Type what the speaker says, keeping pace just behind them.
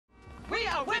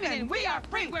are women and we are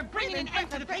free. We're bringing an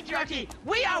end to the patriarchy.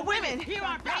 We are women. Hear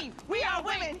our pain. We are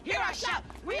women. Hear our shout.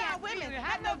 We are women.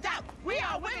 Have no doubt. We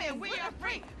are women. We are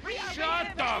free. We are Shut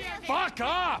the fuck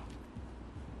up!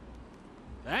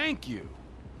 Thank you.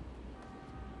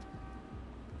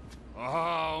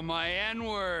 Oh, my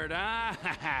N-word,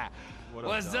 huh?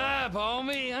 What's up,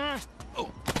 homie, huh?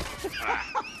 Oh.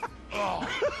 Oh,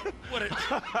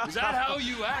 is that how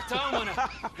you act,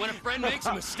 huh? When a friend makes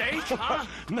a mistake, huh?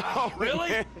 No, really?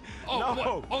 Man. Oh, no.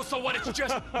 what? Oh, so what? It's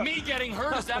just me getting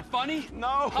hurt? Is that funny?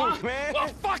 No, huh? man. Well,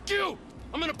 fuck you!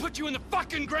 I'm gonna put you in the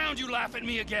fucking ground. You laugh at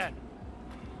me again.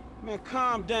 Man,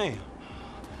 calm down.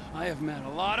 I have met a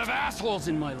lot of assholes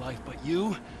in my life, but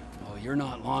you, oh, you're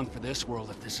not long for this world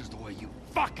if this is the way you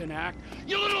fucking act.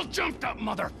 You little jumped-up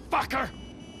motherfucker!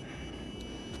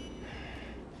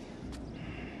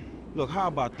 Look, how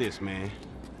about this, man?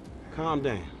 Calm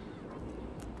down.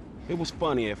 It was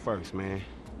funny at first, man.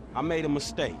 I made a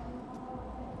mistake.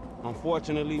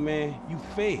 Unfortunately, man, you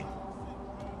failed.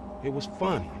 It was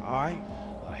funny, all right?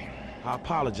 I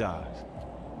apologize.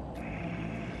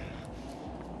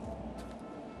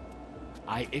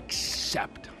 I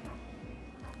accept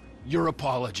your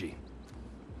apology.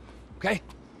 Okay?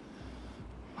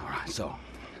 All right, so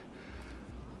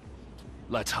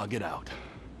let's hug it out.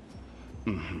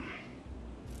 Mm-hmm.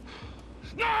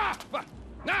 Nah!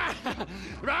 Nah!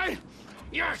 Right?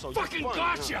 You're So fucking funny,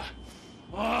 gotcha!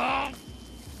 Huh? Oh,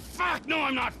 fuck! No,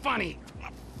 I'm not funny!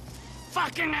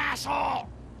 Fucking asshole!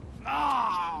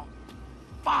 Oh,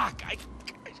 fuck! I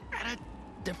had a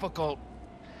difficult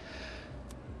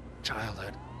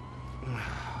childhood.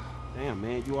 Damn,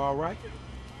 man, you all right?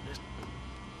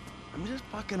 I'm just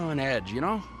fucking on edge, you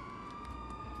know?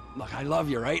 Look, I love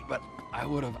you, right? But I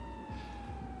would've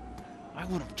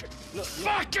just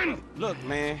fucking... Look,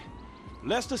 man,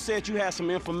 Lester said you had some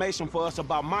information for us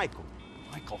about Michael.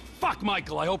 Michael? Fuck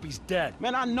Michael, I hope he's dead.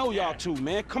 Man, I know y'all two,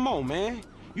 man. Come on, man.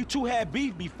 You two had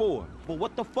beef before, but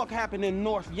what the fuck happened in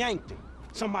North Yankton?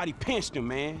 Somebody pinched him,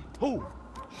 man. Who?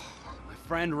 My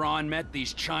friend Ron met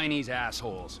these Chinese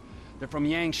assholes. They're from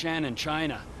Yangshan in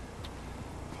China.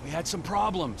 We had some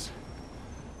problems.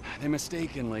 They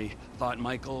mistakenly thought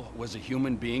Michael was a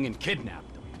human being and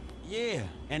kidnapped him. Yeah,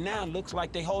 and now it looks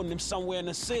like they holding him somewhere in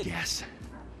the city. Yes.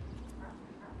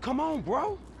 Come on,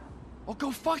 bro. Well,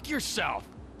 go fuck yourself.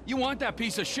 You want that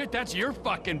piece of shit, that's your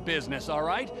fucking business, all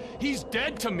right? He's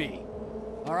dead to me,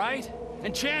 all right?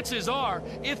 And chances are,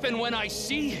 if and when I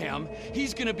see him,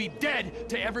 he's gonna be dead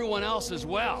to everyone else as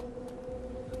well.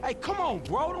 Hey, come on,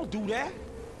 bro. Don't do that.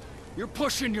 You're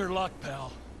pushing your luck,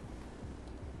 pal.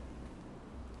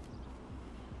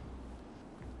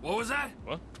 What was that?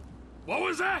 What? What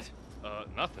was that?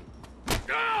 Nothing.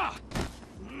 Ah!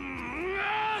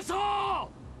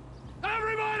 Asshole!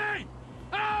 Everybody!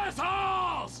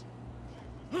 Assholes!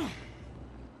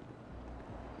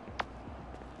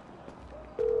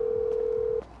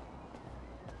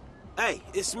 Hey,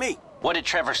 it's me. What did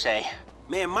Trevor say?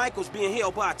 Man, Michael's being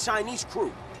held by a Chinese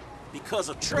crew because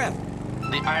of Trevor.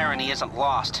 The irony isn't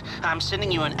lost. I'm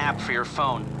sending you an app for your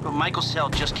phone. Michael's cell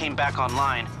just came back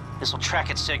online. This will track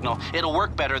its signal. It'll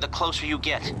work better the closer you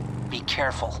get. Be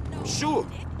careful. Sure.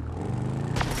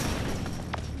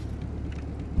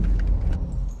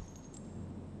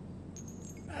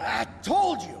 I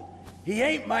told you, he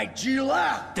ain't my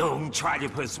Gila. Don't try to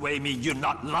persuade me you're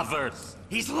not lovers.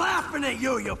 He's laughing at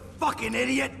you, you fucking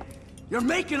idiot. You're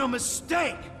making a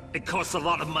mistake. It costs a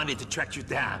lot of money to track you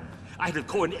down. I had to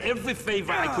call in every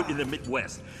favor I could in the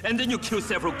Midwest. And then you kill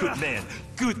several good men.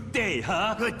 Good day,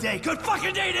 huh? Good day, good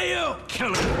fucking day to you.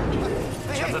 Kill him.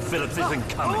 Trevor Phillips isn't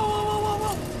coming.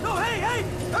 Whoa. No, hey.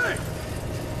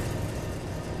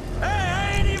 Hey,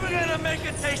 I ain't even gonna make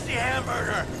a tasty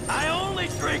hamburger. I only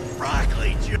drink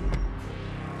broccoli juice.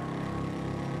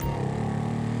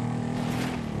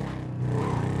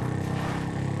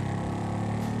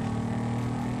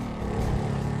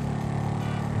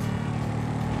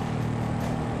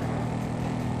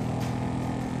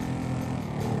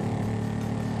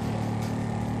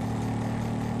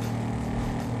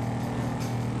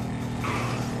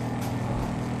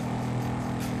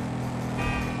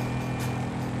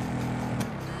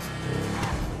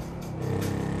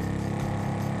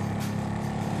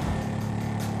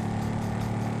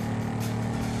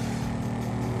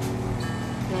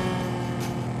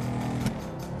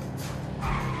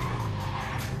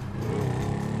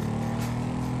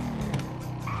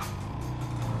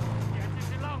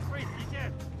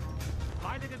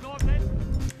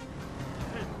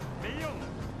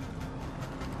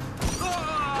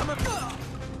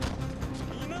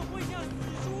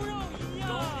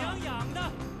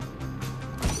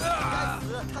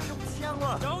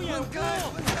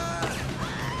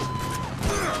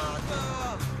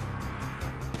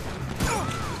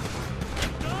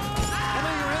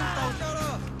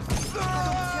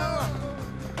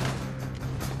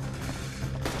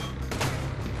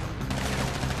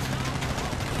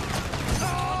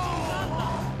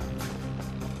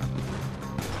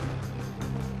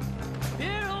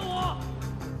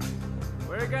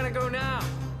 Where you gonna go now?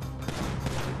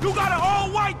 You got an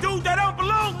old white dude that don't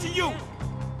belong to you!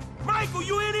 Michael,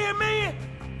 you in here, man?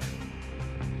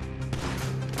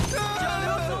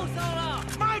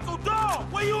 Michael,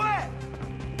 dog, where you at?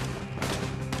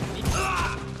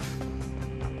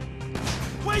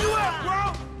 Where you at,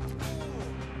 bro?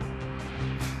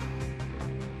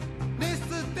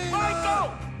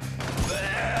 Michael!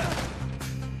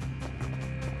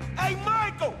 Hey,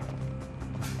 Michael!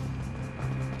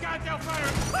 Goddamn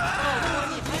fire!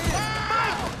 Michael!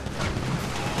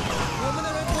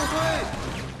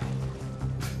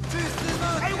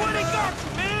 Hey, where they got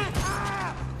you, man?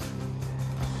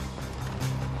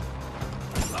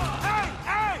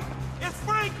 Hey! It's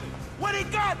Franklin! Where they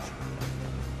got you?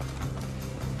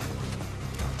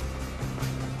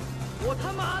 我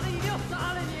他妈的一定要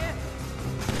杀了你！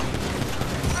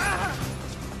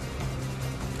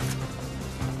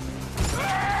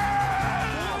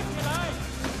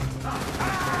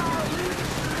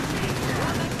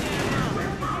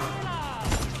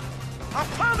 I'm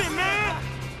coming, man!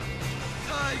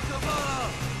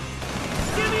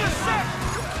 Give me a sec!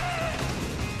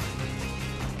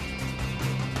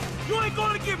 You ain't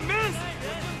gonna get missed!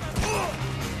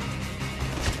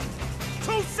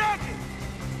 2 seconds!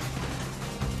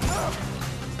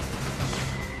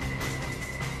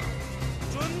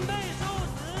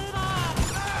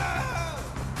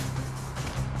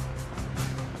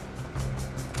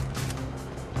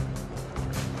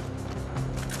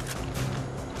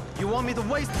 You want me to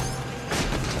waste?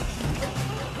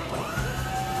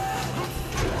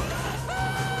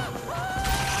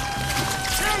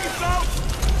 There you go!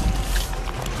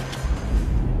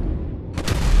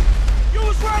 You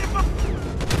was right about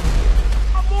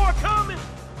more coming!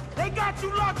 They got you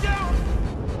locked down!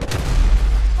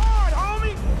 Hard,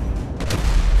 homie!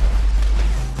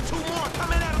 2 more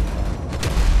coming at him!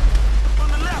 From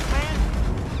the left, man!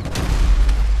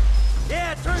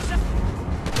 Yeah, it turns out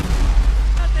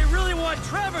they really want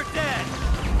Trevor dead!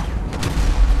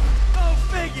 Go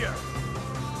figure!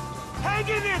 Hang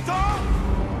in there, dog!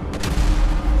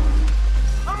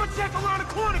 I'ma check around the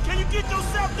corner. Can you get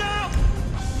yourself down?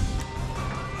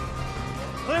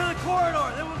 Clear the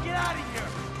corridor, then we'll get out of here.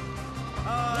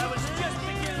 That was just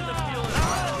beginning to feel it.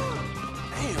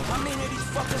 Damn, how many of these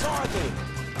fuckers are there?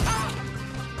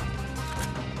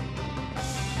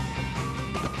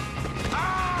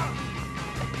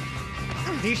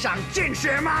 你想见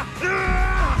血吗？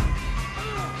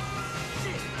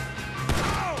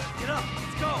 Get up,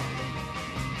 let's go.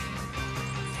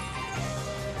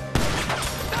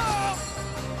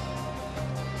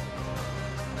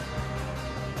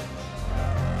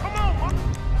 Come on, man.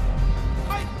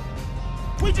 Wait.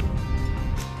 We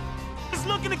just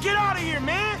looking to get out of here,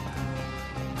 man.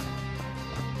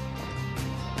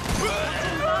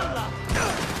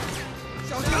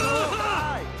 小心哦！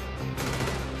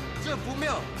这不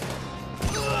妙。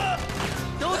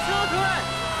都撤退！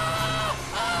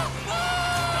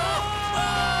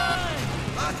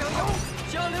拉酱油！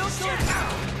小刘手！真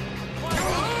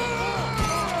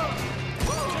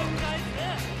该死！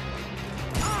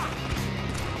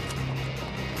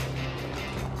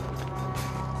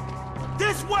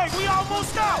 This way, we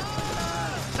almost out.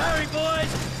 Sorry, boys.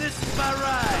 This is my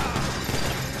ride.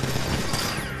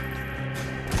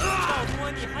 告诉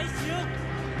我你还行。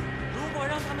如果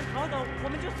让他们逃走，我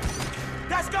们就。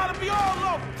 That's gotta be all of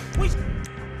them. We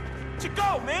should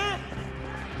go, man.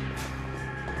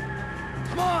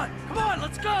 Come on,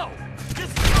 let's go. This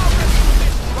is our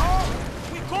mission, dog.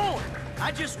 We going.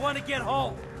 I just want to get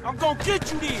home. I'm gonna get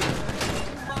you there.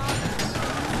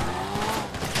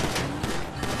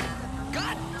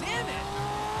 God damn it!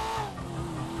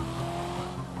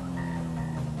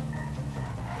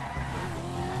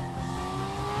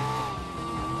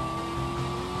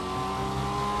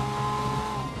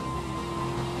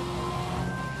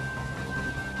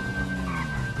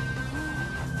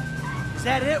 Is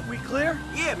that it? We clear?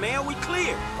 Yeah, man, we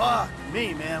clear. Fuck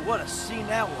me, man. What a scene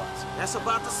that was. That's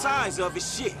about the size of it,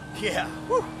 shit. Yeah.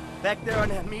 Whew. Back there on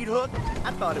that meat hook,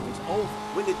 I thought it was over.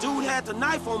 When the dude had the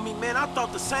knife on me, man, I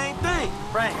thought the same thing.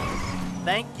 Frank,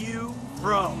 thank you,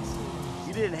 bro.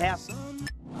 You didn't have to.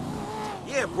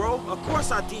 Yeah, bro, of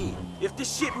course I did. If this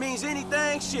shit means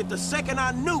anything, shit, the second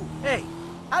I knew. Hey,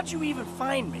 How'd you even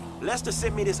find me? Lester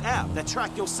sent me this app that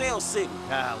track your cell signal.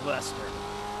 Ah, Lester.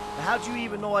 Now, how'd you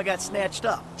even know I got snatched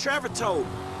up? Trevor told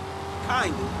me.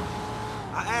 Kinda.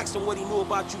 I asked him what he knew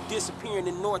about you disappearing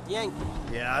in North Yankton.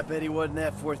 Yeah, I bet he wasn't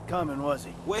that forthcoming, was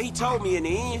he? Well, he told me in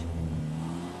the end.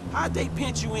 How'd they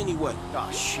pinch you anyway?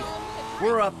 Oh, shit.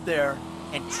 We're up there,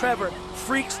 and Trevor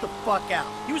freaks the fuck out.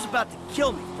 He was about to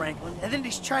kill me, Franklin, and then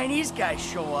these Chinese guys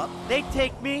show up. They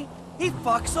take me, he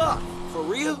fucks up. For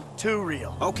real? Too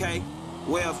real. Okay.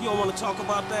 Well, if you don't want to talk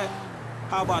about that,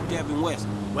 how about Devin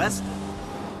Weston? Weston?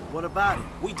 What about him?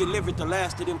 We delivered the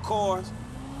last of them cars,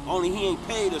 only he ain't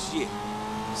paid us yet.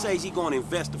 Says he gonna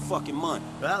invest the fucking money.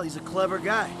 Well, he's a clever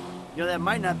guy. You know, that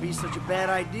might not be such a bad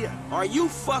idea. Are you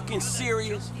fucking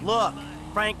serious? Look,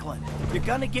 Franklin, you're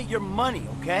gonna get your money,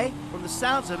 okay? From the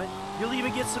sounds of it, you'll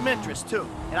even get some interest, too.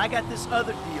 And I got this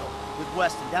other deal with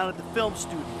Weston down at the film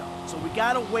studio. So we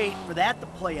gotta wait for that to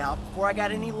play out before I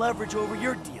got any leverage over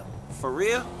your deal. For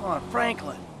real? Come on,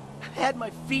 Franklin. I've had my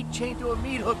feet chained to a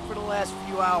meat hook for the last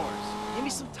few hours. Give me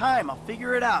some time, I'll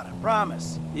figure it out, I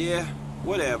promise. Yeah,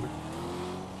 whatever.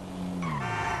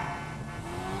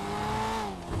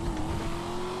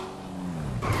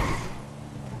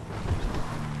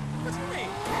 What's your name?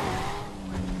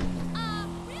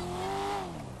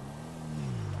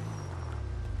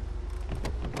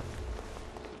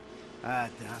 All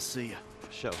right, then, I'll see you.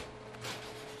 Sure.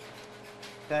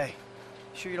 Hey,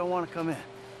 sure you don't want to come in?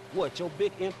 What, your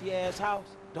big empty-ass house?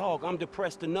 Dog, I'm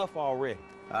depressed enough already.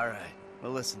 All right.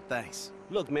 Well, listen, thanks.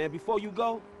 Look, man, before you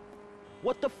go,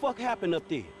 what the fuck happened up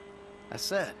there? I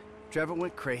said, Trevor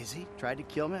went crazy, tried to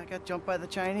kill me, I got jumped by the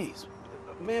Chinese.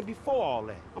 Man, before all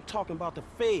that, I'm talking about the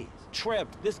feds. Trevor,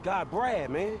 this guy Brad,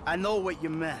 man. I know what you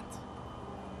meant.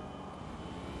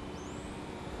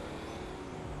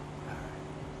 All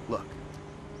right. Look,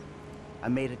 I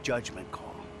made a judgment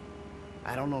call.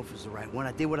 I don't know if it was the right one.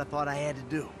 I did what I thought I had to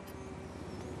do.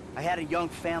 I had a young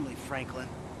family, Franklin.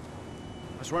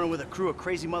 I was running with a crew of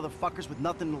crazy motherfuckers with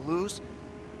nothing to lose.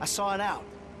 I saw an out.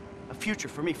 A future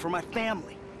for me, for my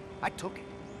family. I took it.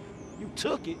 You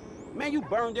took it? Man, you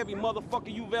burned every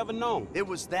motherfucker you've ever known. It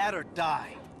was that or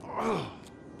die.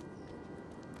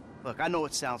 Look, I know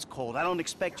it sounds cold. I don't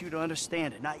expect you to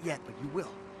understand it. Not yet, but you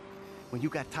will. When you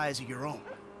got ties of your own.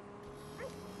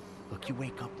 Look, you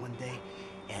wake up one day,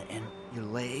 and your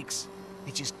legs,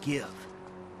 they just give.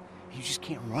 You just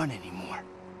can't run anymore.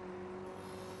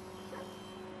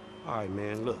 All right,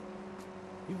 man, look.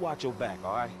 You watch your back,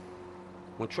 all right?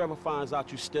 When Trevor finds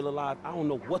out you're still alive, I don't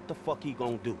know what the fuck he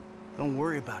gonna do. Don't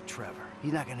worry about Trevor.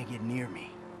 He's not gonna get near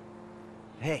me.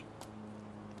 Hey,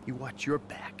 you watch your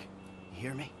back. You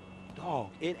hear me? Dog,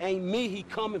 it ain't me he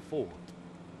coming for.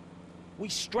 We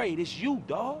straight. It's you,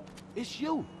 dog. It's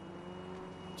you.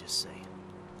 Just say.